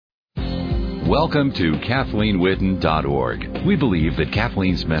Welcome to KathleenWitten.org. We believe that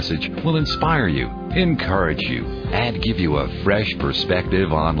Kathleen's message will inspire you, encourage you, and give you a fresh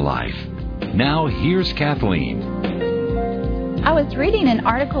perspective on life. Now, here's Kathleen. I was reading an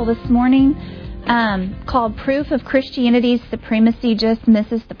article this morning called Proof of Christianity's Supremacy Just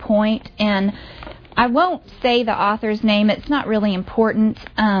Misses the Point. And I won't say the author's name. It's not really important.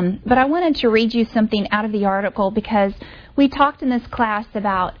 But I wanted to read you something out of the article because we talked in this class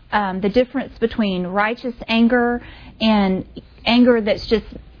about the difference between righteous anger and anger that's just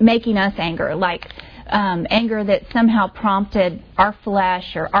making us anger, like anger that somehow prompted our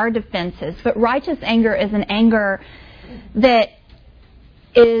flesh or our defenses. But righteous anger is an anger that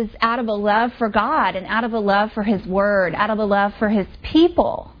is out of a love for God and out of a love for His Word, out of a love for His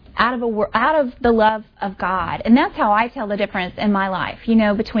people, out of the love of God. And that's how I tell the difference in my life,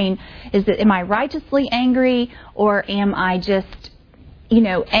 between am I righteously angry or am I just,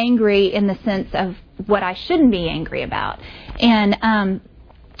 angry in the sense of what I shouldn't be angry about. And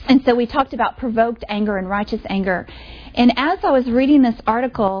so we talked about provoked anger and righteous anger. And as I was reading this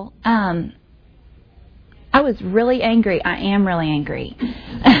article, I was really angry. I am really angry.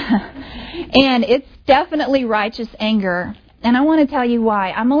 And it's definitely righteous anger. And I want to tell you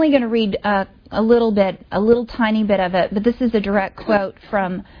why. I'm only going to read a little tiny bit of it, but this is a direct quote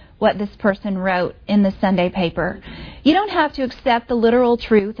from what this person wrote in the Sunday paper. You don't have to accept the literal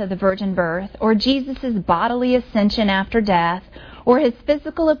truth of the virgin birth, or Jesus' bodily ascension after death, or His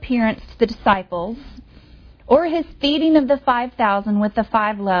physical appearance to the disciples, or His feeding of the 5,000 with the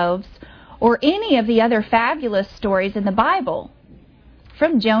 5 loaves, or any of the other fabulous stories in the Bible,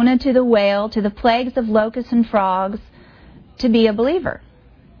 from Jonah to the whale to the plagues of locusts and frogs, to be a believer.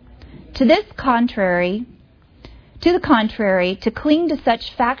 To the contrary, to cling to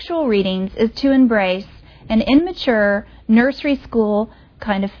such factual readings is to embrace an immature nursery school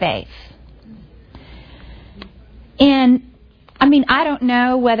kind of faith. And I don't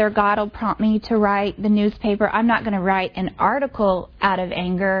know whether God will prompt me to write the newspaper. I'm not going to write an article out of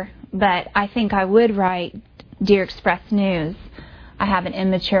anger, but I think I would write, Dear Express News, I have an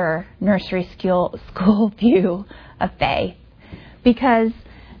immature nursery school view of faith. Because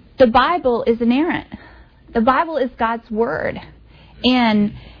the Bible is inerrant. The Bible is God's Word.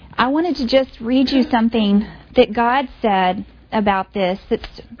 And I wanted to just read you something that God said about this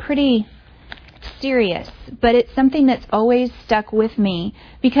that's pretty serious, but it's something that's always stuck with me,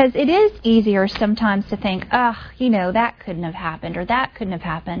 because it is easier sometimes to think, that couldn't have happened, or that couldn't have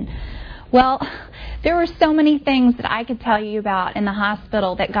happened. Well, there were so many things that I could tell you about in the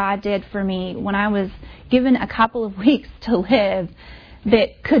hospital that God did for me when I was given a couple of weeks to live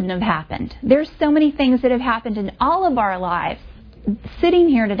that couldn't have happened. There's so many things that have happened in all of our lives sitting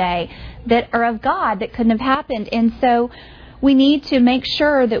here today that are of God that couldn't have happened. And so we need to make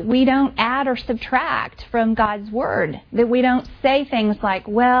sure that we don't add or subtract from God's Word, that we don't say things like,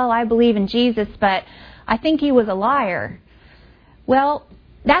 well, I believe in Jesus, but I think He was a liar. Well,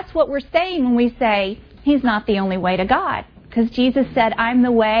 that's what we're saying when we say He's not the only way to God. Because Jesus said, I'm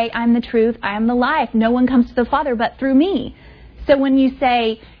the way, I'm the truth, I am the life. No one comes to the Father but through me. So when you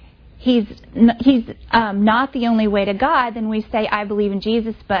say He's not the only way to God, then we say, I believe in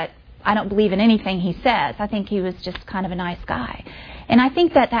Jesus, but I don't believe in anything He says. I think He was just kind of a nice guy. And I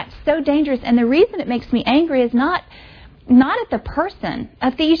think that that's so dangerous. And the reason it makes me angry is not at the person.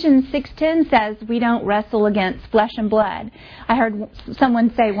 Ephesians 6:10 says we don't wrestle against flesh and blood. I heard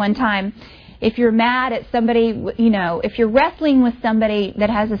someone say one time, if you're mad at somebody, if you're wrestling with somebody that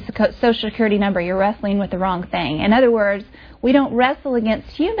has a Social Security number, you're wrestling with the wrong thing. In other words, we don't wrestle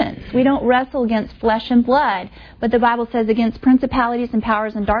against humans. We don't wrestle against flesh and blood. But the Bible says against principalities and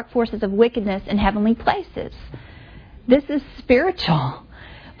powers and dark forces of wickedness in heavenly places. This is spiritual.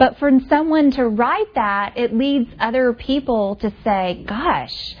 But for someone to write that, it leads other people to say,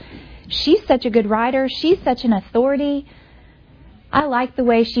 gosh, she's such a good writer. She's such an authority. I like the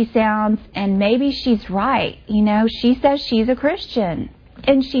way she sounds, and maybe she's right. She says she's a Christian,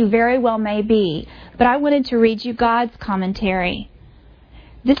 and she very well may be. But I wanted to read you God's commentary.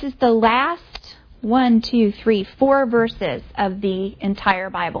 This is the last 4 verses of the entire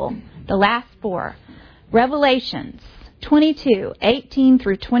Bible. The last 4. Revelations 22:18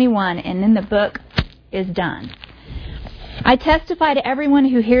 through 21, and then the book is done. I testify to everyone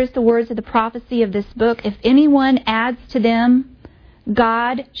who hears the words of the prophecy of this book, if anyone adds to them,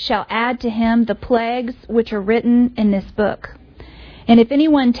 God shall add to him the plagues which are written in this book. And if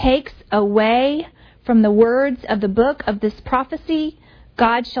anyone takes away from the words of the book of this prophecy,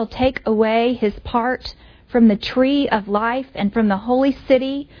 God shall take away his part from the tree of life and from the holy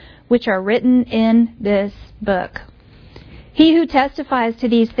city which are written in this book. He who testifies to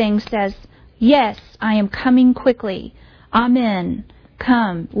these things says, Yes, I am coming quickly. Amen.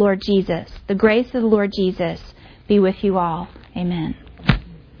 Come, Lord Jesus. The grace of the Lord Jesus be with you all. Amen.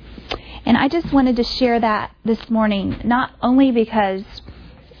 And I just wanted to share that this morning, not only because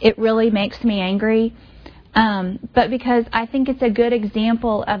it really makes me angry, but because I think it's a good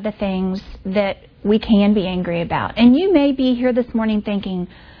example of the things that we can be angry about. And you may be here this morning thinking,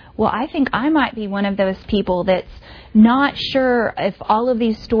 well, I think I might be one of those people that's not sure if all of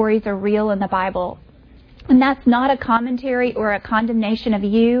these stories are real in the Bible. And that's not a commentary or a condemnation of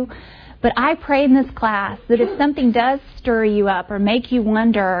you. But I pray in this class that if something does stir you up or make you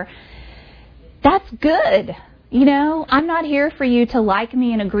wonder, that's good. You know, I'm not here for you to like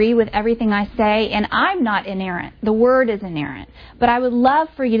me and agree with everything I say, and I'm not inerrant. The Word is inerrant. But I would love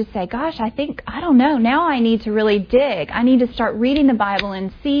for you to say, gosh, I don't know, now I need to really dig. I need to start reading the Bible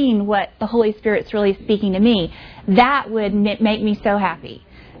and seeing what the Holy Spirit's really speaking to me. That would make me so happy.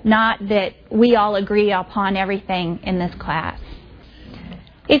 Not that we all agree upon everything in this class.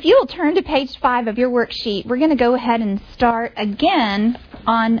 If you will turn to page 5 of your worksheet, we're going to go ahead and start again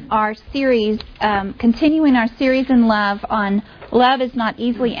on our series, continuing our series in love on Love is Not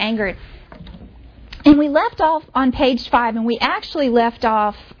Easily Angered. And we left off on page 5, and we actually left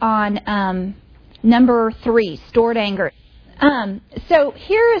off on number 3, stored anger. So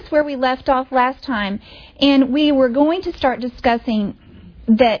here is where we left off last time, and we were going to start discussing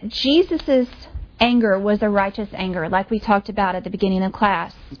that Jesus' anger was a righteous anger, like we talked about at the beginning of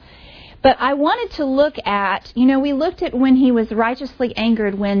class. But I wanted to look at, we looked at when he was righteously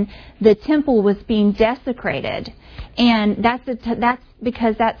angered when the temple was being desecrated. And that's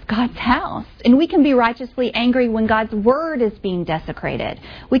because that's God's house. And we can be righteously angry when God's word is being desecrated.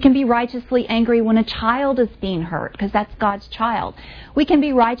 We can be righteously angry when a child is being hurt, because that's God's child. We can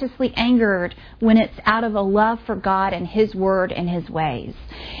be righteously angered when it's out of a love for God and His word and His ways.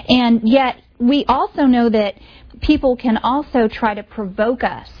 And yet, we also know that people can also try to provoke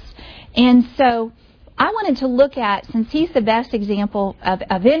us. And so I wanted to look at, since he's the best example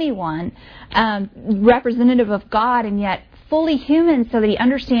of anyone, representative of God and yet fully human so that he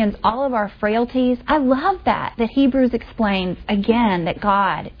understands all of our frailties. I love that Hebrews explains again that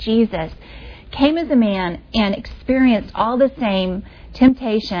God, Jesus, came as a man and experienced all the same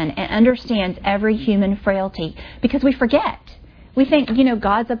temptation and understands every human frailty, because we forget. We think,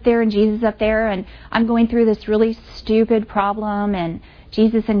 God's up there and Jesus is up there, and I'm going through this really stupid problem, and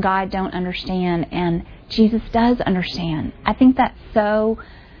Jesus and God don't understand, and Jesus does understand. I think that's so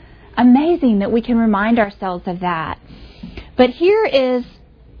amazing that we can remind ourselves of that. But here is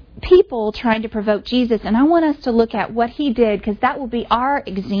people trying to provoke Jesus, and I want us to look at what he did, because that will be our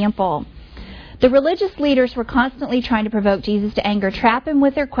example. The religious leaders were constantly trying to provoke Jesus to anger, trap him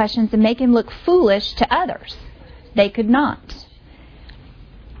with their questions, and make him look foolish to others. They could not.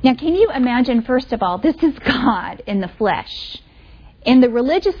 Now, can you imagine, first of all, this is God in the flesh. And the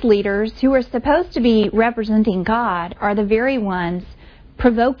religious leaders who are supposed to be representing God are the very ones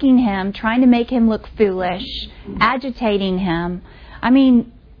provoking him, trying to make him look foolish, agitating him. I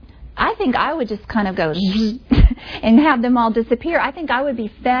mean, I think I would just kind of go and have them all disappear. I think I would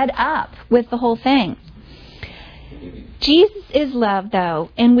be fed up with the whole thing. Jesus is love,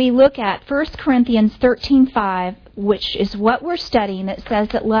 though, and we look at 1 Corinthians 13:5, which is what we're studying, that says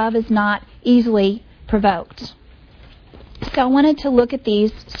that love is not easily provoked. So I wanted to look at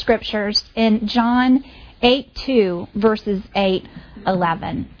these scriptures in John 8:2, verses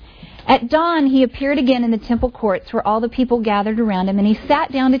 8-11. At dawn, he appeared again in the temple courts where all the people gathered around him, and he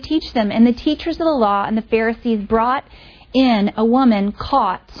sat down to teach them. And the teachers of the law and the Pharisees brought in a woman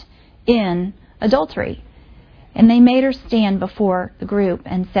caught in adultery. And they made her stand before the group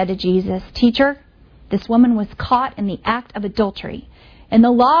and said to Jesus, "Teacher, this woman was caught in the act of adultery. And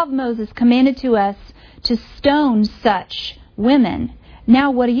the law of Moses commanded to us to stone such women. Now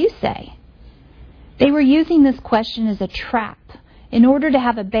what do you say?" They were using this question as a trap in order to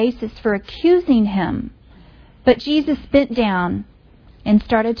have a basis for accusing him. But Jesus bent down and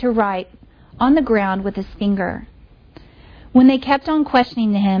started to write on the ground with his finger. When they kept on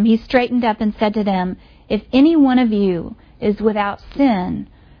questioning him, he straightened up and said to them, "If any one of you is without sin,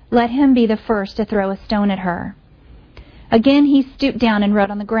 let him be the first to throw a stone at her." Again he stooped down and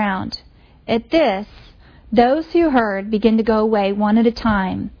wrote on the ground. At this, those who heard began to go away one at a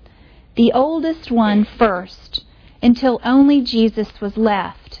time, the oldest one first, until only Jesus was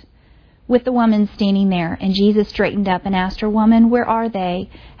left, with the woman standing there. And Jesus straightened up and asked her, "Woman, where are they?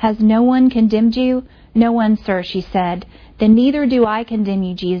 Has no one condemned you?" "No one, sir," she said. "Then neither do I condemn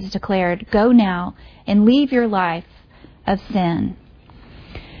you," Jesus declared. "Go now and leave your life of sin."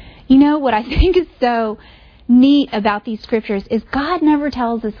 You know what I think is so neat about these scriptures is God never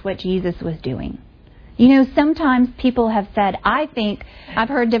tells us what Jesus was doing. You know, sometimes people have said, I've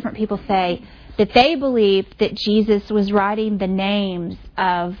heard different people say that they believed that Jesus was writing the names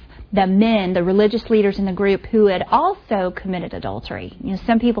of the men, the religious leaders in the group who had also committed adultery. You know,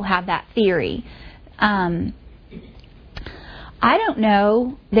 some people have that theory. I don't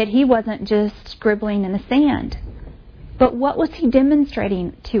know that he wasn't just scribbling in the sand. But what was he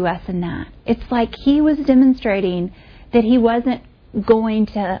demonstrating to us in that? It's like he was demonstrating that he wasn't going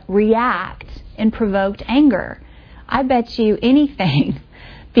to react in provoked anger. I bet you anything,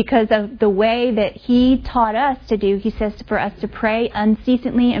 because of the way that he taught us to do. He says for us to pray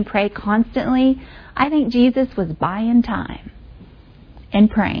unceasingly and pray constantly. I think Jesus was buying time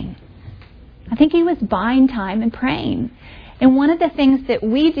and praying. I think he was buying time and praying. And one of the things that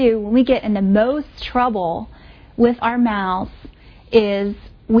we do when we get in the most trouble with our mouths is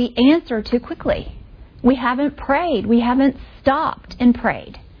we answer too quickly. We haven't prayed. We haven't stopped and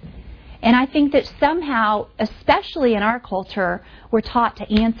prayed. And I think that somehow, especially in our culture, we're taught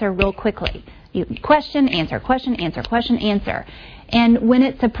to answer real quickly. You question, answer, question, answer, question, answer. And when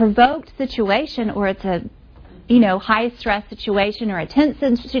it's a provoked situation, or it's a, high stress situation or a tense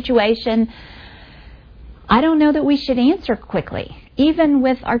situation, I don't know that we should answer quickly. Even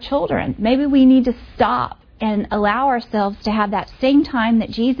with our children, maybe we need to stop and allow ourselves to have that same time that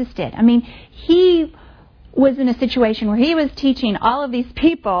Jesus did. I mean, he was in a situation where he was teaching all of these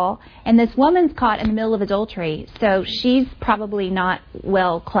people, and this woman's caught in the middle of adultery, so she's probably not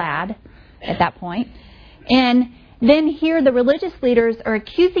well clad at that point. And then here the religious leaders are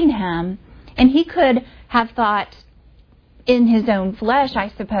accusing him, and he could have thought in his own flesh,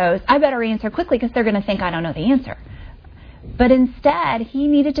 I suppose, I better answer quickly because they're going to think I don't know the answer. But instead, he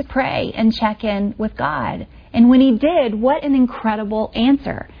needed to pray and check in with God. And when he did, what an incredible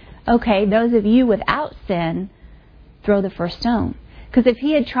answer. Okay, those of you without sin, throw the first stone. Because if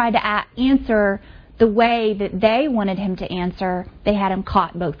he had tried to answer the way that they wanted him to answer, they had him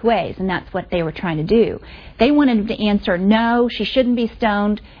caught both ways. And that's what they were trying to do. They wanted him to answer, no, she shouldn't be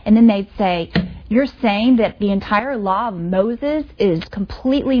stoned. And then they'd say, you're saying that the entire law of Moses is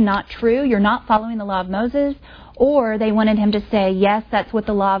completely not true? You're not following the law of Moses? Or they wanted him to say, yes, that's what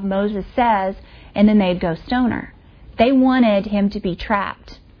the law of Moses says, and then they'd go stone her. They wanted him to be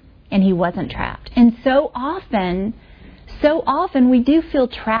trapped, and he wasn't trapped. And so often we do feel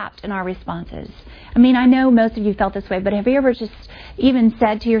trapped in our responses. I mean, I know most of you felt this way, but have you ever just even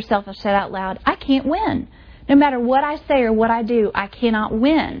said to yourself or said out loud, I can't win. No matter what I say or what I do, I cannot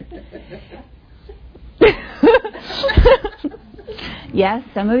win. Yes,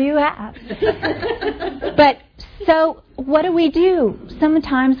 some of you have. But so what do?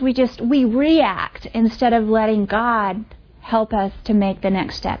 Sometimes we react instead of letting God help us to make the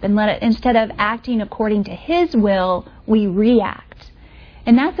next step. And instead of acting according to his will, we react.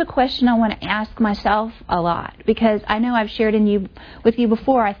 And that's a question I want to ask myself a lot, because I know I've shared with you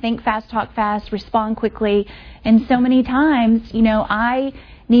before. I think fast, talk fast, respond quickly. And so many times, I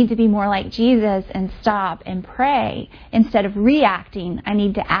need to be more like Jesus and stop and pray. Instead of reacting, I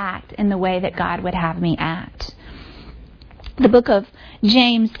need to act in the way that God would have me act. The book of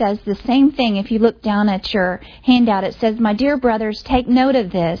James says the same thing. If you look down at your handout, it says, my dear brothers, take note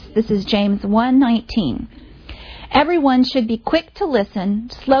of this. This is James 1:19. Everyone should be quick to listen,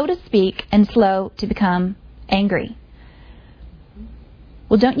 slow to speak, and slow to become angry.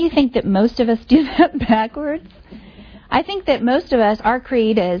 Well, don't you think that most of us do that backwards? I think that most of us, our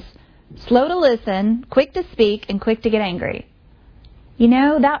creed is slow to listen, quick to speak, and quick to get angry.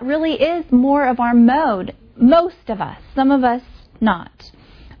 That really is more of our mode. Most of us. Some of us not.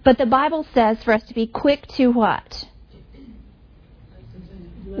 But the Bible says for us to be quick to what?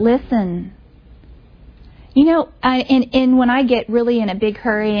 Listen. And when I get really in a big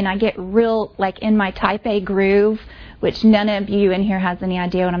hurry and I get real like in my type A groove, which none of you in here has any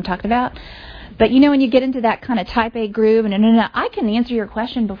idea what I'm talking about. But when you get into that kind of type A groove, and I can answer your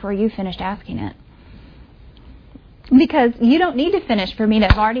question before you finished asking it. Because you don't need to finish for me to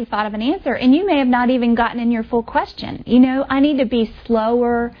have already thought of an answer. And you may have not even gotten in your full question. I need to be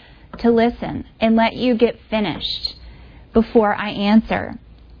slower to listen and let you get finished before I answer.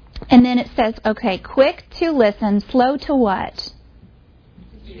 And then it says, okay, quick to listen, slow to what?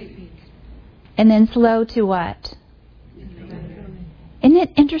 And then slow to what? Isn't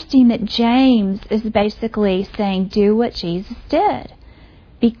it interesting that James is basically saying, do what Jesus did.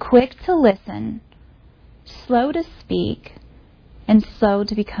 Be quick to listen, slow to speak, and slow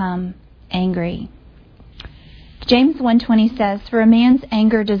to become angry. James 1:20 says, for a man's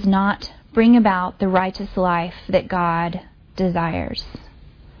anger does not bring about the righteous life that God desires.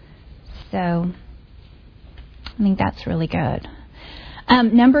 So, I think that's really good.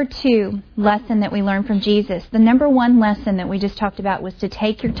 Number 2 lesson that we learned from Jesus. The number 1 lesson that we just talked about was to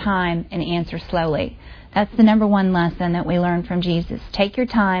take your time and answer slowly. That's the number 1 lesson that we learned from Jesus. Take your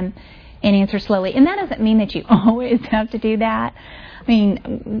time and answer slowly. And that doesn't mean that you always have to do that. I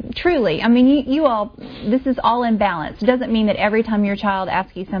mean, truly. I mean, you all, this is all in balance. It doesn't mean that every time your child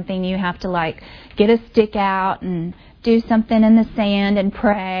asks you something, you have to, like, get a stick out and do something in the sand and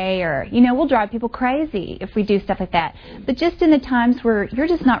pray, or, we'll drive people crazy if we do stuff like that. But just in the times where you're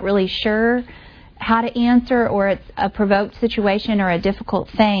just not really sure how to answer, or it's a provoked situation or a difficult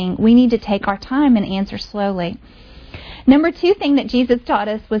thing, we need to take our time and answer slowly. Number 2 thing that Jesus taught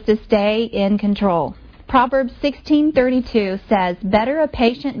us was to stay in control. Proverbs 16:32 says, "Better a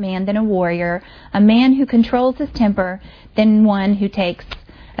patient man than a warrior, a man who controls his temper than one who takes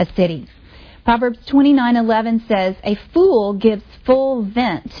a city." Proverbs 29:11 says, "A fool gives full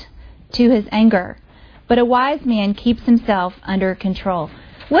vent to his anger, but a wise man keeps himself under control."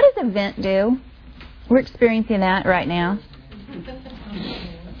 What does a vent do? We're experiencing that right now.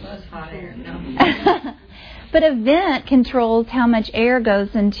 But a vent controls how much air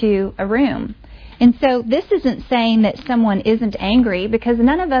goes into a room. And so this isn't saying that someone isn't angry, because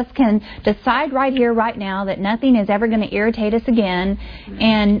none of us can decide right here, right now, that nothing is ever going to irritate us again,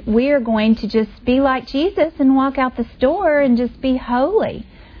 and we are going to just be like Jesus and walk out the door and just be holy.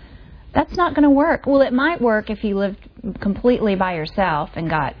 That's not going to work. Well, it might work if you lived completely by yourself and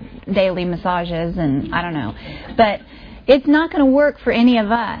got daily massages and I don't know. But it's not going to work for any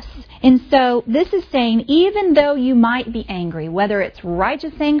of us. And so this is saying, even though you might be angry, whether it's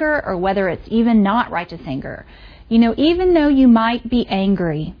righteous anger or whether it's even not righteous anger, even though you might be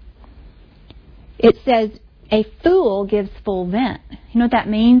angry, it says a fool gives full vent. You know what that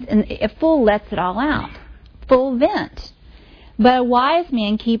means? And a fool lets it all out. Full vent. But a wise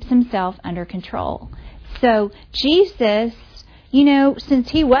man keeps himself under control. So Jesus,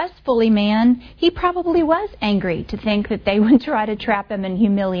 since he was fully man, he probably was angry to think that they would try to trap him and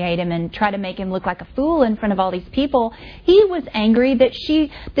humiliate him and try to make him look like a fool in front of all these people. He was angry that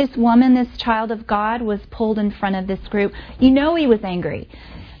this woman, this child of God, was pulled in front of this group. He was angry.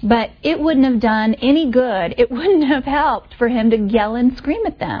 But it wouldn't have done any good. It wouldn't have helped for him to yell and scream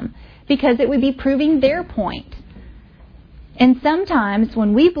at them, because it would be proving their point. And sometimes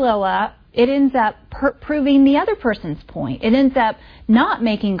when we blow up, it ends up proving the other person's point. It ends up not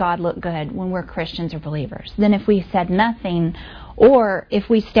making God look good when we're Christians or believers than if we said nothing, or if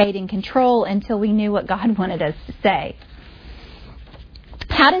we stayed in control until we knew what God wanted us to say.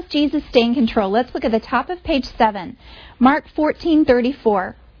 How does Jesus stay in control? Let's look at the top of page 7. Mark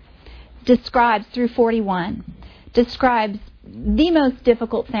 14:34 describes through 41, describes the most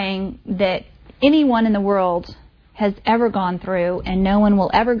difficult thing that anyone in the world has ever gone through, and no one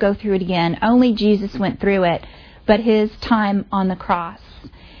will ever go through it again. Only Jesus went through it, but his time on the cross.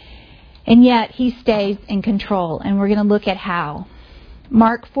 And yet he stays in control, and we're going to look at how.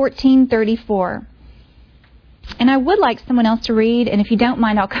 Mark 14:34. And I would like someone else to read, and if you don't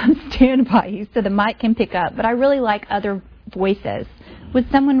mind, I'll come stand by you so the mic can pick up. But I really like other voices.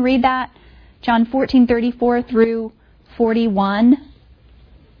 Would someone read that? John 14:34 through 42,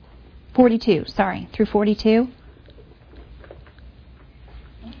 through 42.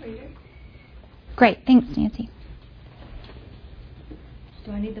 Great, thanks, Nancy.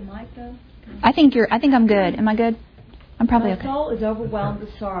 Do I need the mic though? I think I'm good. Am I good? I'm probably okay. My soul is overwhelmed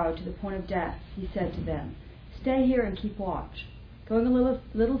with sorrow to the point of death, he said to them. Stay here and keep watch. Going a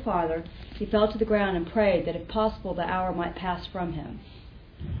little farther, he fell to the ground and prayed that if possible the hour might pass from him.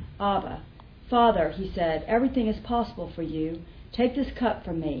 Abba, Father, he said, everything is possible for you. Take this cup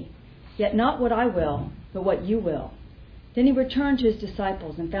from me. Yet not what I will, but what you will. Then he returned to his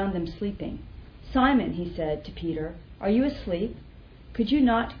disciples and found them sleeping. Simon, he said to Peter, are you asleep? Could you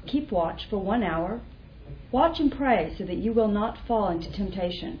not keep watch for 1 hour? Watch and pray so that you will not fall into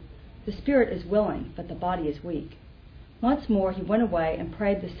temptation. The spirit is willing, but the body is weak. Once more he went away and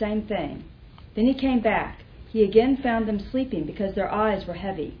prayed the same thing. Then he came back. He again found them sleeping because their eyes were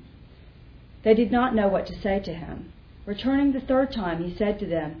heavy. They did not know what to say to him. Returning the third time, he said to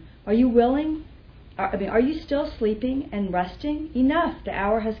them, Are you still sleeping and resting? Enough, the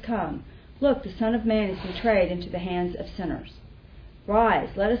hour has come. Look, the Son of Man is betrayed into the hands of sinners. Rise,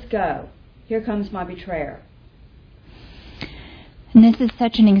 let us go. Here comes my betrayer. And this is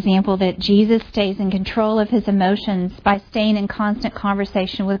such an example that Jesus stays in control of his emotions by staying in constant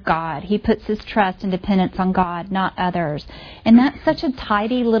conversation with God. He puts his trust and dependence on God, not others. And that's such a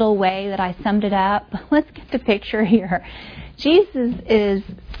tidy little way that I summed it up. Let's get the picture here. Jesus is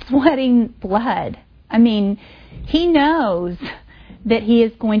sweating blood. I mean, he knows that he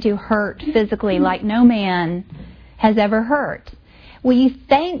is going to hurt physically like no man has ever hurt. Well, you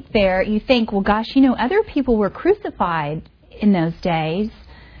think, well, gosh, other people were crucified in those days,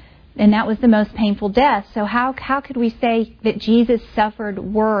 and that was the most painful death. So how could we say that Jesus suffered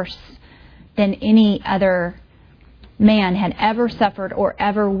worse than any other man had ever suffered or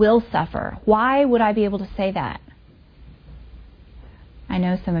ever will suffer? Why would I be able to say that? I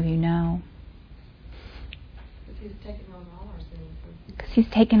know some of you know. Because he's taken on all our sins. Because he's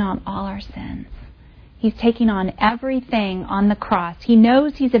taken on all our sins. He's taking on everything on the cross. He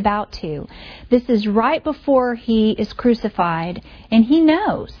knows he's about to. This is right before he is crucified, and he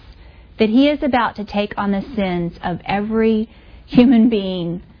knows that he is about to take on the sins of every human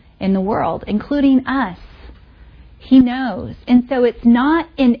being in the world, including us. He knows. And so it's not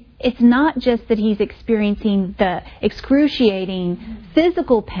just that he's experiencing the excruciating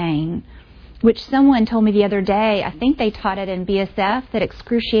physical pain, which someone told me the other day. I think they taught it in BSF, that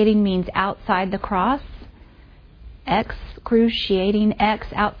excruciating means outside the cross. Excruciating,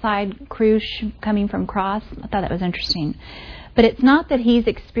 outside, cruce, coming from cross. I thought that was interesting. But it's not that he's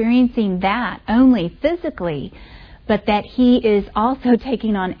experiencing that only physically, but that he is also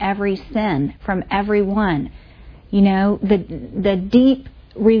taking on every sin from everyone. The deep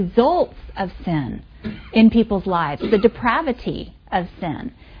results of sin in people's lives, the depravity of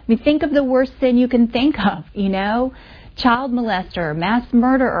sin. I mean, think of the worst sin you can think of, child molester, mass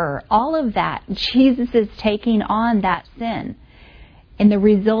murderer, all of that. Jesus is taking on that sin and the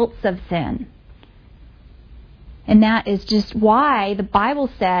results of sin. And that is just why the Bible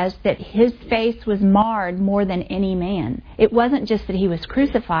says that his face was marred more than any man. It wasn't just that he was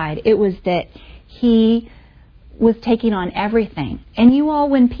crucified. It was that he was taking on everything. And you all,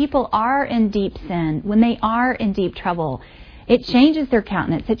 when people are in deep sin, when they are in deep trouble, it changes their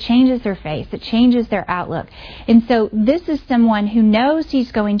countenance, it changes their face, it changes their outlook. And so this is someone who knows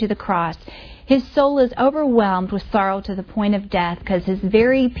he's going to the cross. His soul is overwhelmed with sorrow to the point of death because his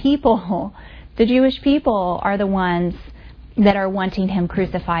very people, the Jewish people, are the ones that are wanting him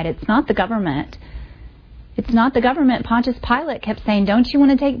crucified. It's not the government. It's not the government. Pontius Pilate kept saying, don't you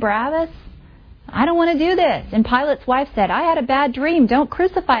want to take Barabbas? I don't want to do this. And Pilate's wife said, I had a bad dream. Don't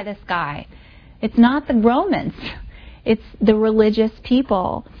crucify this guy. It's not the Romans. It's the religious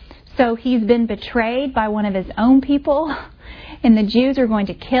people. So he's been betrayed by one of his own people, and the Jews are going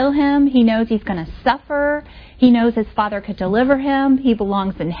to kill him. He knows he's going to suffer. He knows his Father could deliver him. He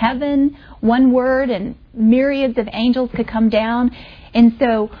belongs in heaven. One word and myriads of angels could come down. And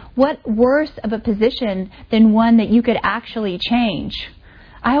so what worse of a position than one that you could actually change?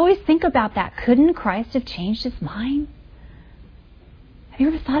 I always think about that. Couldn't Christ have changed his mind? Have you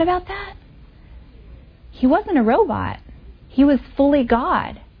ever thought about that? He wasn't a robot. He was fully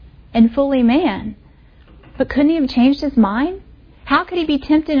God and fully man. But couldn't he have changed his mind? How could he be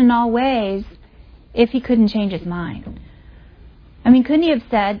tempted in all ways if he couldn't change his mind? I mean, couldn't he have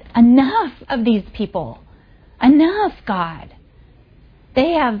said, enough of these people? Enough, God.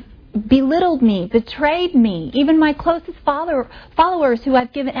 They have belittled me, betrayed me, even my closest followers who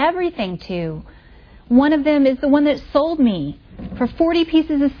I've given everything to. One of them is the one that sold me for 40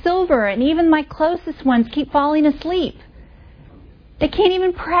 pieces of silver, and even my closest ones keep falling asleep. They can't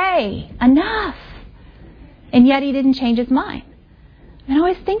even pray. Enough. And yet he didn't change his mind. And I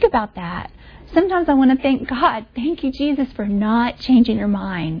always think about that. Sometimes I want to thank God, thank you, Jesus, for not changing your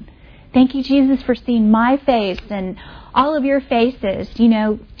mind. Thank you, Jesus, for seeing my face and all of your faces,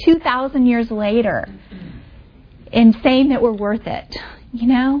 2,000 years later, and saying that we're worth it,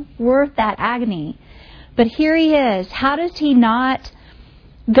 worth that agony. But here he is. How does he not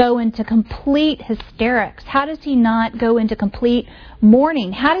go into complete hysterics? How does he not go into complete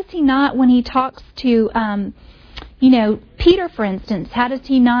mourning? How does he not, when he talks to, Peter, for instance, how does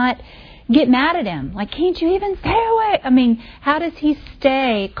he not get mad at him? Like, can't you even stay away? I mean, how does he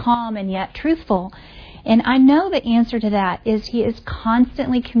stay calm and yet truthful? And I know the answer to that is he is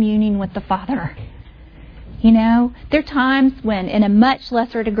constantly communing with the Father. There are times when, in a much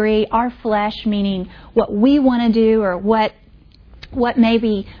lesser degree, our flesh, meaning what we want to do or what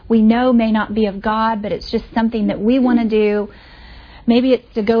maybe we know may not be of God, but it's just something that we want to do. Maybe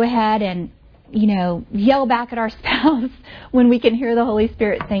it's to go ahead and, yell back at our spouse when we can hear the Holy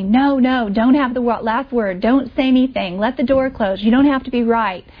Spirit saying, no, don't have the last word. Don't say anything. Let the door close. You don't have to be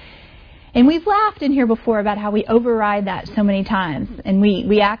right. And we've laughed in here before about how we override that so many times. And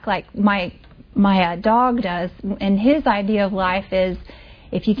we act like my dog does. And his idea of life is,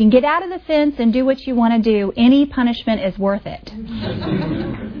 if you can get out of the fence and do what you want to do, any punishment is worth it.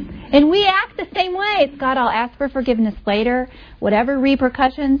 And we act the same way. It's God, I'll ask for forgiveness later. Whatever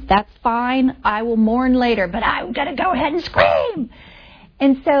repercussions, that's fine. I will mourn later. But I'm going to go ahead and scream.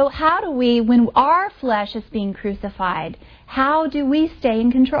 And so how do we, when our flesh is being crucified, how do we stay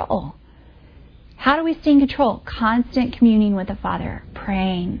in control? How do we stay in control? Constant communion with the Father,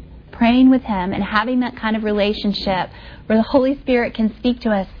 praying with Him, and having that kind of relationship where the Holy Spirit can speak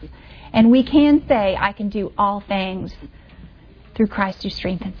to us. And we can say, I can do all things through Christ who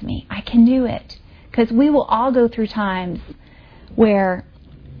strengthens me. I can do it. Because we will all go through times where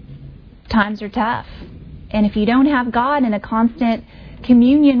times are tough. And if you don't have God in a constant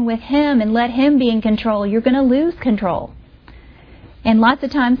communion with Him and let Him be in control, you're going to lose control. And lots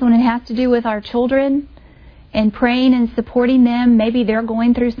of times when it has to do with our children and praying and supporting them, maybe they're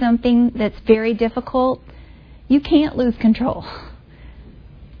going through something that's very difficult, you can't lose control.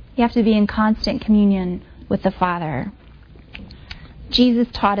 You have to be in constant communion with the Father. Jesus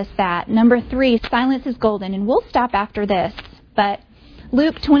taught us that. Number 3, silence is golden. And we'll stop after this. But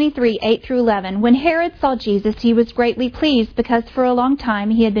Luke 23, 8 through 11. When Herod saw Jesus, he was greatly pleased because for a long time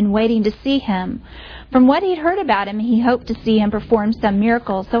he had been waiting to see him. From what he'd heard about him, he hoped to see him perform some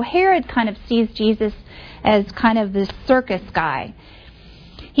miracle. So Herod kind of sees Jesus as kind of this circus guy.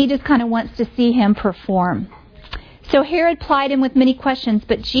 He just kind of wants to see him perform. So Herod plied him with many questions,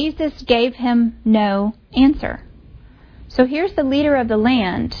 but Jesus gave him no answer. So here's the leader of the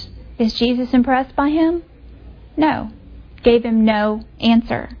land. Is Jesus impressed by him? No. Gave him no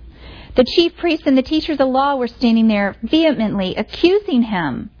answer. The chief priests and the teachers of the law were standing there vehemently accusing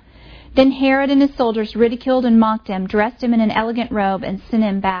him. Then Herod and his soldiers ridiculed and mocked him, dressed him in an elegant robe, and sent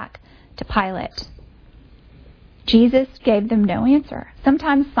him back to Pilate. Jesus gave them no answer.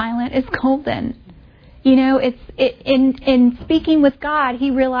 Sometimes silent is golden. You know, in speaking with God, he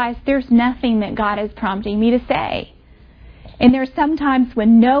realized there's nothing that God is prompting me to say. And there's some times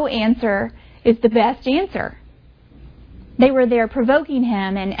when no answer is the best answer. They were there provoking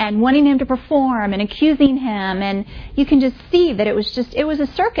him and wanting him to perform and accusing him. And you can just see that it was a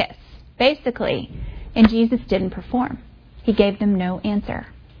circus, basically. And Jesus didn't perform. He gave them no answer.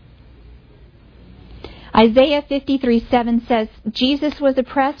 Isaiah 53:7 says, Jesus was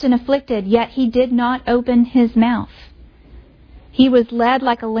oppressed and afflicted, yet he did not open his mouth. He was led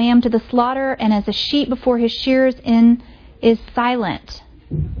like a lamb to the slaughter, and as a sheep before his shearers is silent.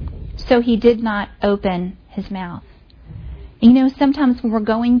 So he did not open his mouth. You know, sometimes when we're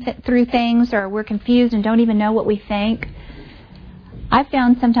going through things or we're confused and don't even know what we think, I've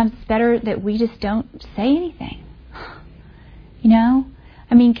found sometimes it's better that we just don't say anything. You know?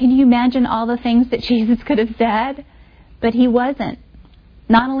 I mean, can you imagine all the things that Jesus could have said? But he wasn't.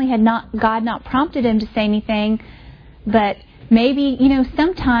 Not only had God not prompted him to say anything, but maybe, you know,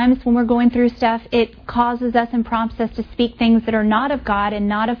 sometimes when we're going through stuff, it causes us and prompts us to speak things that are not of God and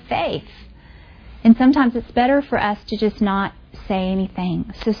not of faith. And sometimes it's better for us to just not say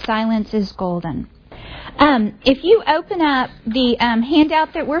anything. So silence is golden. If you open up the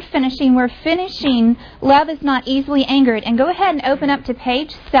handout that we're finishing Love is Not Easily Angered. And go ahead and open up to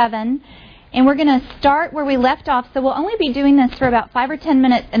page 7. And we're going to start where we left off. So we'll only be doing this for about 5 or 10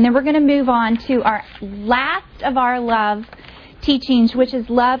 minutes. And then we're going to move on to our last of our love teachings, which is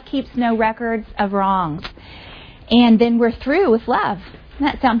Love Keeps No Records of Wrongs. And then we're through with love. Doesn't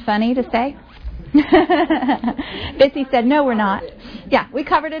that sound funny to say? Bitsy said, no, we're not. Yeah, we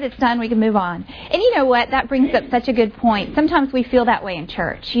covered it. It's done. We can move on. And you know what? That brings up such a good point. Sometimes we feel that way in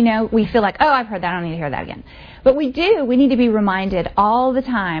church. You know, we feel like, oh, I've heard that. I don't need to hear that again. But we do. We need to be reminded all the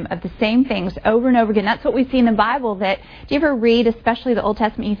time of the same things over and over again. That's what we see in the Bible. That, do you ever read, especially the Old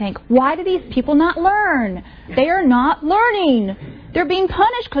Testament, you think, why do these people not learn? They are not learning. They're being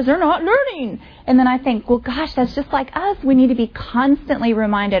punished because they're not learning. And then I think, well, gosh, that's just like us. We need to be constantly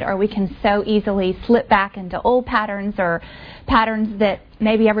reminded, or we can so easily slip back into old patterns or patterns that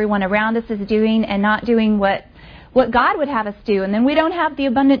maybe everyone around us is doing and not doing what God would have us do. And then we don't have the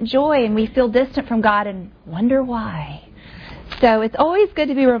abundant joy and we feel distant from God and wonder why. So it's always good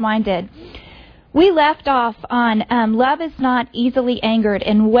to be reminded. We left off on love is not easily angered,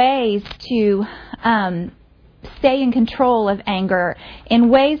 and ways to stay in control of anger, in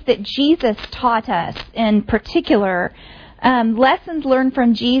ways that Jesus taught us, in particular, lessons learned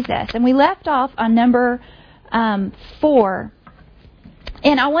from Jesus. And we left off on number 4.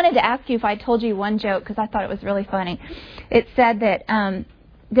 And I wanted to ask you if I told you one joke, because I thought it was really funny. It said that,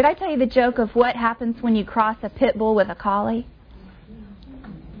 did I tell you the joke of what happens when you cross a pit bull with a collie?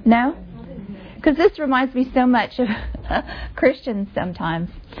 No? Because this reminds me so much of Christians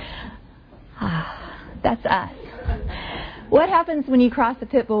sometimes. That's us. What happens when you cross a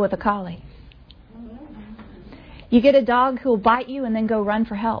pit bull with a collie? You get a dog who will bite you and then go run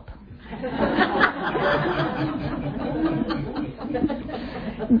for help.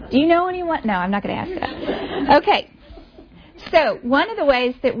 Do you know anyone? No, I'm not going to ask that. Okay. So, one of the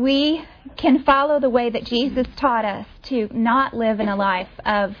ways that we can follow the way that Jesus taught us to not live in a life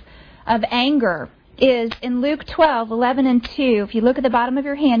of anger is in Luke 12:11 and 2. If you look at the bottom of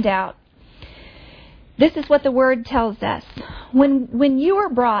your handout, this is what the Word tells us. When you are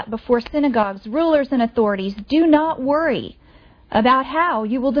brought before synagogues, rulers, and authorities, do not worry about how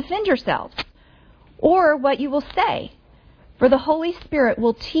you will defend yourselves or what you will say, for the Holy Spirit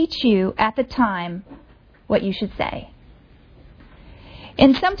will teach you at the time what you should say.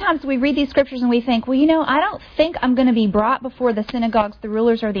 And sometimes we read these scriptures and we think, well, I don't think I'm going to be brought before the synagogues, the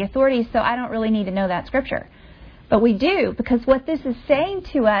rulers, or the authorities, so I don't really need to know that scripture. But we do, because what this is saying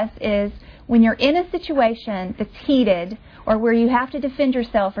to us is when you're in a situation that's heated, or where you have to defend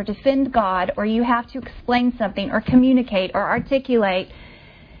yourself or defend God, or you have to explain something or communicate or articulate,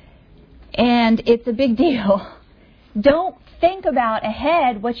 and it's a big deal, don't think about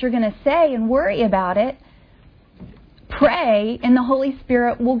ahead what you're going to say and worry about it. Pray, and the Holy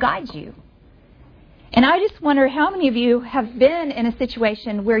Spirit will guide you. And I just wonder how many of you have been in a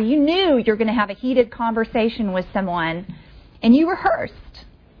situation where you knew you're going to have a heated conversation with someone, and you rehearsed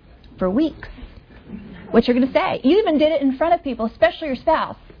for weeks what you're going to say. You even did it in front of people, especially your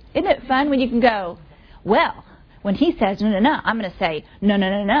spouse. Isn't it fun when you can go, well, when he says no, no, no, I'm going to say no, no,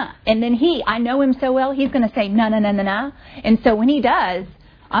 no, no. And then I know him so well, he's going to say no, no, no, no, no. And so when he does,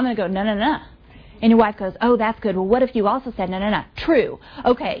 I'm going to go no, no, no. And your wife goes, oh, that's good. Well, what if you also said no, no, no? True.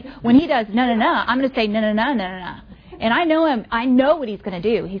 Okay. When he does no, no, no, I'm going to say no, no, no, no, no, no. And I know him. I know what he's going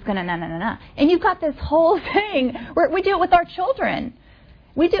to do. He's going to no, no, no, no. And you've got this whole thing where we do it with our children.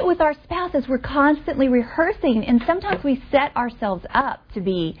 We do it with our spouses. We're constantly rehearsing. And sometimes we set ourselves up to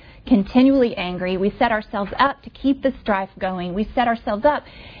be continually angry. We set ourselves up to keep the strife going. We set ourselves up.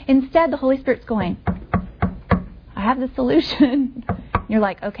 Instead, the Holy Spirit's going, I have the solution. You're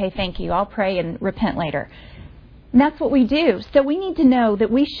like, okay, thank you. I'll pray and repent later. And that's what we do. So we need to know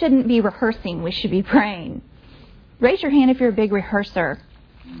that we shouldn't be rehearsing. We should be praying. Raise your hand if you're a big rehearser.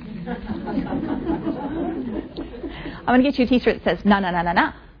 I'm going to get you a t-shirt that says, no, no, no, no,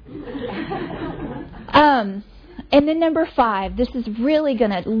 no. And then number 5, this is really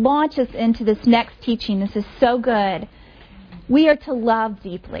going to launch us into this next teaching. This is so good. We are to love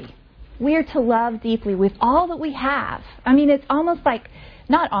deeply. We are to love deeply with all that we have. I mean, it's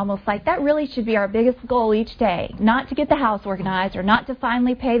that really should be our biggest goal each day. Not to get the house organized, or not to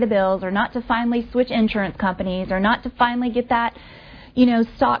finally pay the bills, or not to finally switch insurance companies, or not to finally get that,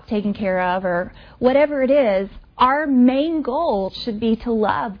 stock taken care of, or whatever it is. Our main goal should be to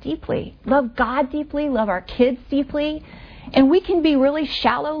love deeply. Love God deeply, love our kids deeply. And we can be really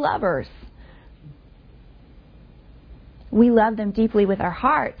shallow lovers. We love them deeply with our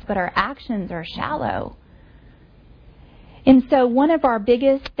hearts, but our actions are shallow. And so one of our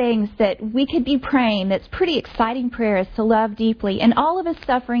biggest things that we could be praying, that's pretty exciting prayer, is to love deeply. In all of his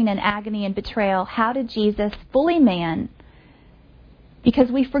suffering and agony and betrayal, how did Jesus, fully man,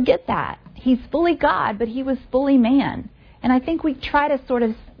 because we forget that. He's fully God, but he was fully man. And I think we try to sort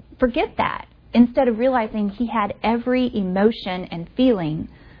of forget that instead of realizing he had every emotion and feeling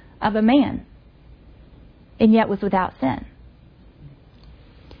of a man, and yet was without sin.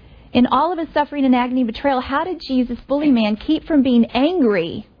 In all of his suffering and agony and betrayal, how did Jesus, fully man, keep from being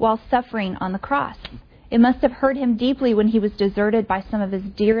angry while suffering on the cross? It must have hurt him deeply when he was deserted by some of his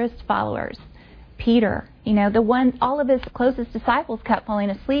dearest followers. Peter, the one all of his closest disciples kept falling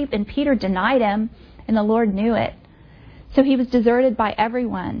asleep, and Peter denied him, and the Lord knew it. So he was deserted by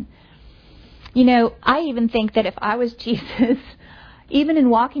everyone. I even think that if I was Jesus, even in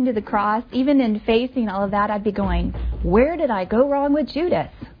walking to the cross, even in facing all of that, I'd be going, where did I go wrong with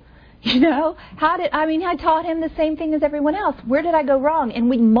Judas? I taught him the same thing as everyone else. Where did I go wrong? And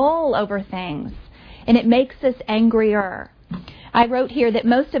we mull over things, and it makes us angrier. I wrote here that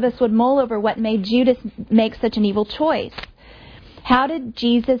most of us would mull over what made Judas make such an evil choice. How did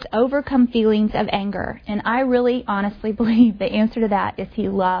Jesus overcome feelings of anger? And I really honestly believe the answer to that is he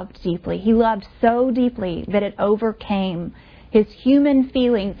loved deeply. He loved so deeply that it overcame his human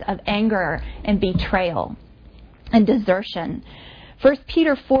feelings of anger and betrayal and desertion. 1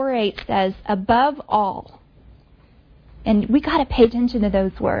 Peter 4:8 says, above all, and we got to pay attention to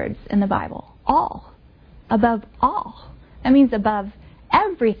those words in the Bible, all, above all. That means above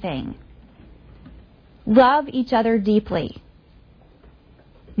everything. Love each other deeply,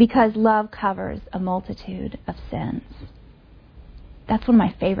 because love covers a multitude of sins. That's one of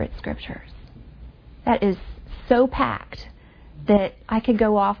my favorite scriptures. That is so packed that I could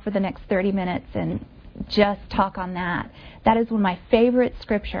go off for the next 30 minutes and just talk on that. That is one of my favorite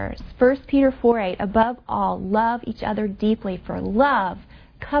scriptures. 1 Peter 4:8, above all, love each other deeply, for love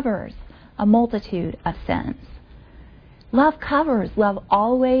covers a multitude of sins. Love covers. Love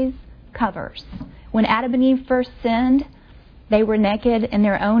always covers. When Adam and Eve first sinned, they were naked in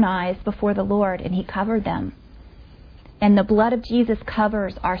their own eyes before the Lord, and He covered them. And the blood of Jesus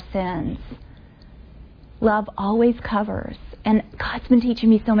covers our sins. Love always covers. And God's been teaching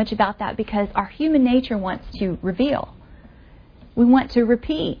me so much about that because our human nature wants to reveal. We want to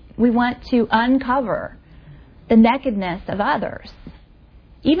repeat. We want to uncover the nakedness of others.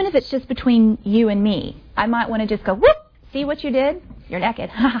 Even if it's just between you and me. I might want to just go, whoop, see what you did? You're naked.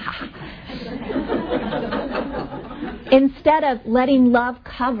 Instead of letting love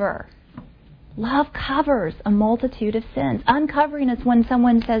cover. Love covers a multitude of sins. Uncovering is when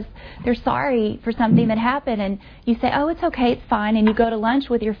someone says they're sorry for something that happened and you say, oh, it's okay, it's fine, and you go to lunch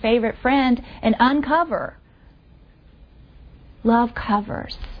with your favorite friend and uncover. Love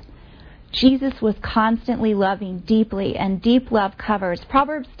covers. Jesus was constantly loving deeply, and deep love covers.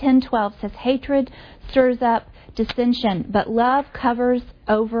 Proverbs 10:12 says, hatred stirs up dissension, but love covers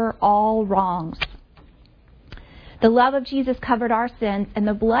over all wrongs. The love of Jesus covered our sins, and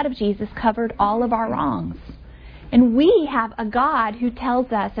the blood of Jesus covered all of our wrongs. And we have a God who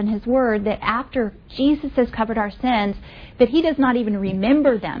tells us in His Word that after Jesus has covered our sins, that He does not even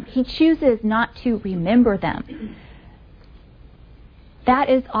remember them. He chooses not to remember them. That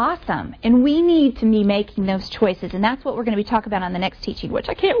is awesome. And we need to be making those choices. And that's what we're going to be talking about on the next teaching, which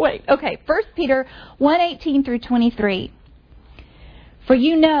I can't wait. Okay, 1 Peter 1:18 through 23. For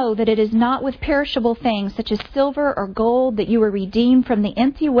you know that it is not with perishable things such as silver or gold that you were redeemed from the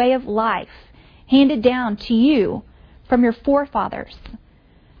empty way of life handed down to you from your forefathers,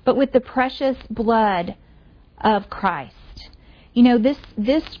 but with the precious blood of Christ. You know,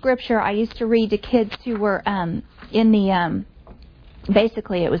 this scripture I used to read to kids who were in the,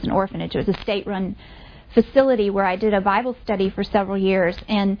 basically it was an orphanage. It was a state-run facility where I did a Bible study for several years,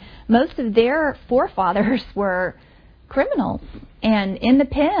 and most of their forefathers were criminals and in the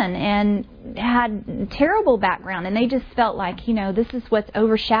pen and had terrible background, and they just felt like, you know, this is what's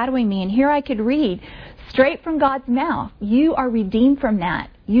overshadowing me. And here I could read straight from God's mouth, you are redeemed from that.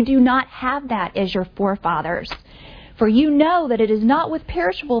 You do not have that as your forefathers. For you know that it is not with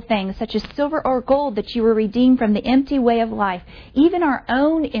perishable things such as silver or gold that you were redeemed from the empty way of life, even our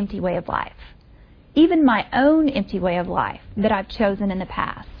own empty way of life, even my own empty way of life that I've chosen in the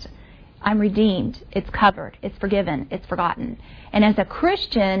past. I'm redeemed. It's covered. It's forgiven. It's forgotten. And as a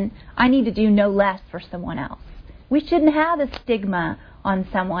Christian, I need to do no less for someone else. We shouldn't have a stigma on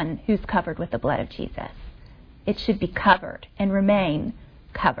someone who's covered with the blood of Jesus. It should be covered and remain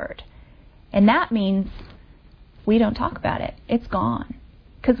covered. And that means we don't talk about it. It's gone.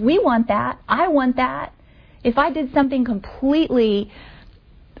 Because we want that. I want that. If I did something completely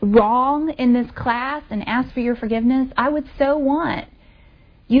wrong in this class and asked for your forgiveness, I would so want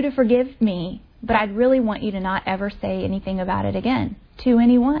you to forgive me, but I'd really want you to not ever say anything about it again to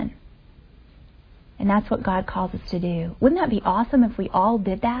anyone. And that's what God calls us to do. Wouldn't that be awesome if we all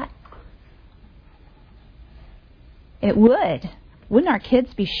did that? It would. Wouldn't our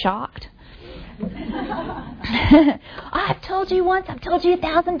kids be shocked? I've told you once, I've told you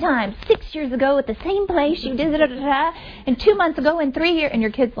 1,000 times. 6 years ago at the same place you did it, and 2 months ago and 3 years, and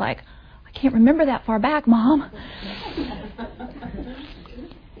your kid's like, I can't remember that far back, Mom.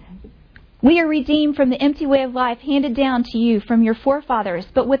 We are redeemed from the empty way of life handed down to you from your forefathers,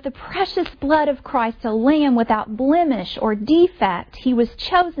 but with the precious blood of Christ, a lamb without blemish or defect. He was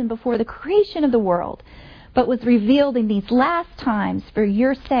chosen before the creation of the world, but was revealed in these last times for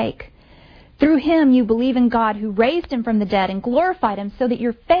your sake. Through Him you believe in God, who raised Him from the dead and glorified Him, so that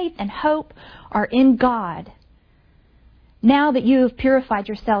your faith and hope are in God. Now that you have purified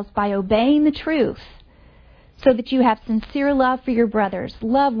yourselves by obeying the truth, so that you have sincere love for your brothers,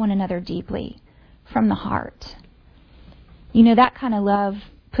 love one another deeply from the heart. You know, that kind of love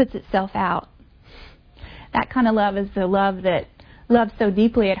puts itself out. That kind of love is the love that loves so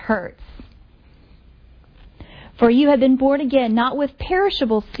deeply it hurts. For you have been born again, not with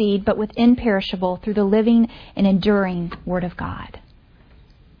perishable seed, but with imperishable, through the living and enduring Word of God.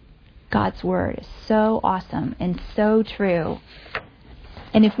 God's Word is so awesome and so true.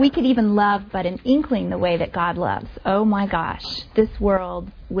 And if we could even love but an inkling the way that God loves, oh my gosh, this world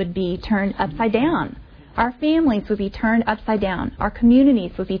would be turned upside down. Our families would be turned upside down. Our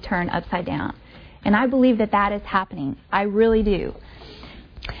communities would be turned upside down. And I believe that that is happening. I really do.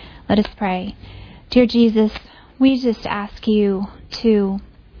 Let us pray. Dear Jesus, we just ask you to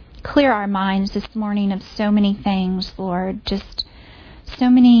clear our minds this morning of so many things, Lord. Just so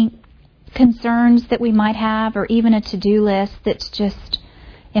many concerns that we might have, or even a to-do list that's just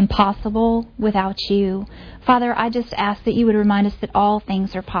impossible without you. Father, I just ask that you would remind us that all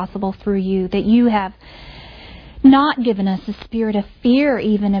things are possible through you, that you have not given us a spirit of fear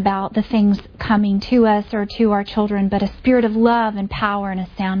even about the things coming to us or to our children, but a spirit of love and power and a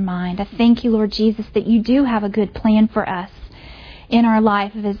sound mind. I thank you, Lord Jesus, that you do have a good plan for us in our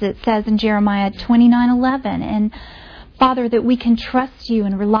life, as it says in Jeremiah 29:11. And Father, that we can trust you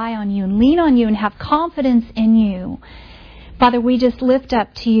and rely on you and lean on you and have confidence in you. Father, we just lift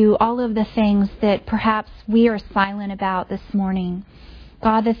up to you all of the things that perhaps we are silent about this morning.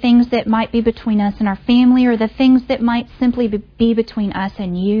 God, the things that might be between us and our family, or the things that might simply be between us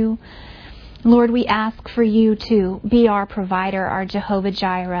and you. Lord, we ask for you to be our provider, our Jehovah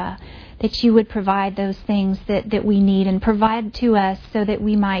Jireh, that you would provide those things that we need and provide to us so that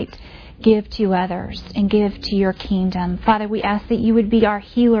we might give to others and give to your kingdom. Father, we ask that you would be our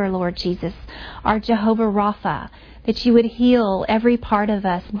healer, Lord Jesus, our Jehovah Rapha, that you would heal every part of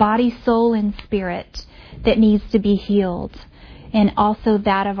us, body, soul, and spirit, that needs to be healed, and also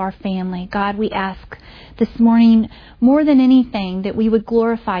that of our family. God, we ask this morning, more than anything, that we would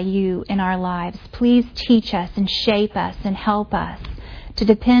glorify you in our lives. Please teach us and shape us and help us to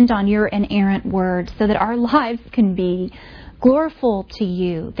depend on your inerrant word so that our lives can be gloriful to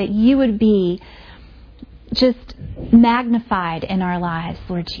you, that you would be just magnified in our lives,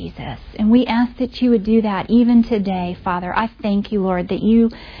 Lord Jesus. And we ask that you would do that even today, Father. I thank you, Lord, that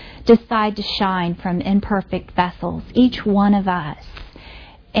you decide to shine from imperfect vessels, each one of us,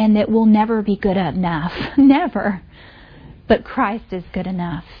 and that we'll never be good enough. Never. But Christ is good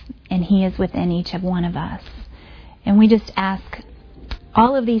enough, and he is within each of one of us. And we just ask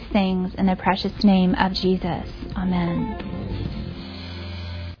all of these things in the precious name of Jesus. Amen.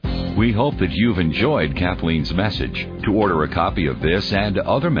 We hope that you've enjoyed Kathleen's message. To order a copy of this and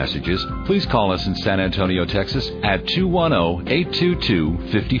other messages, please call us in San Antonio, Texas at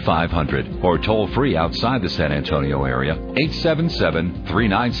 210-822-5500 or toll free outside the San Antonio area,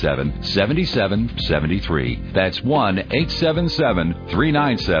 877-397-7773. That's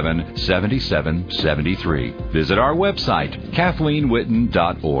 1-877-397-7773. Visit our website,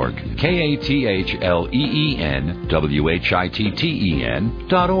 KathleenWhitten.org,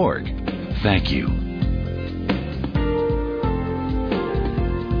 KathleenWhitten.org. Thank you.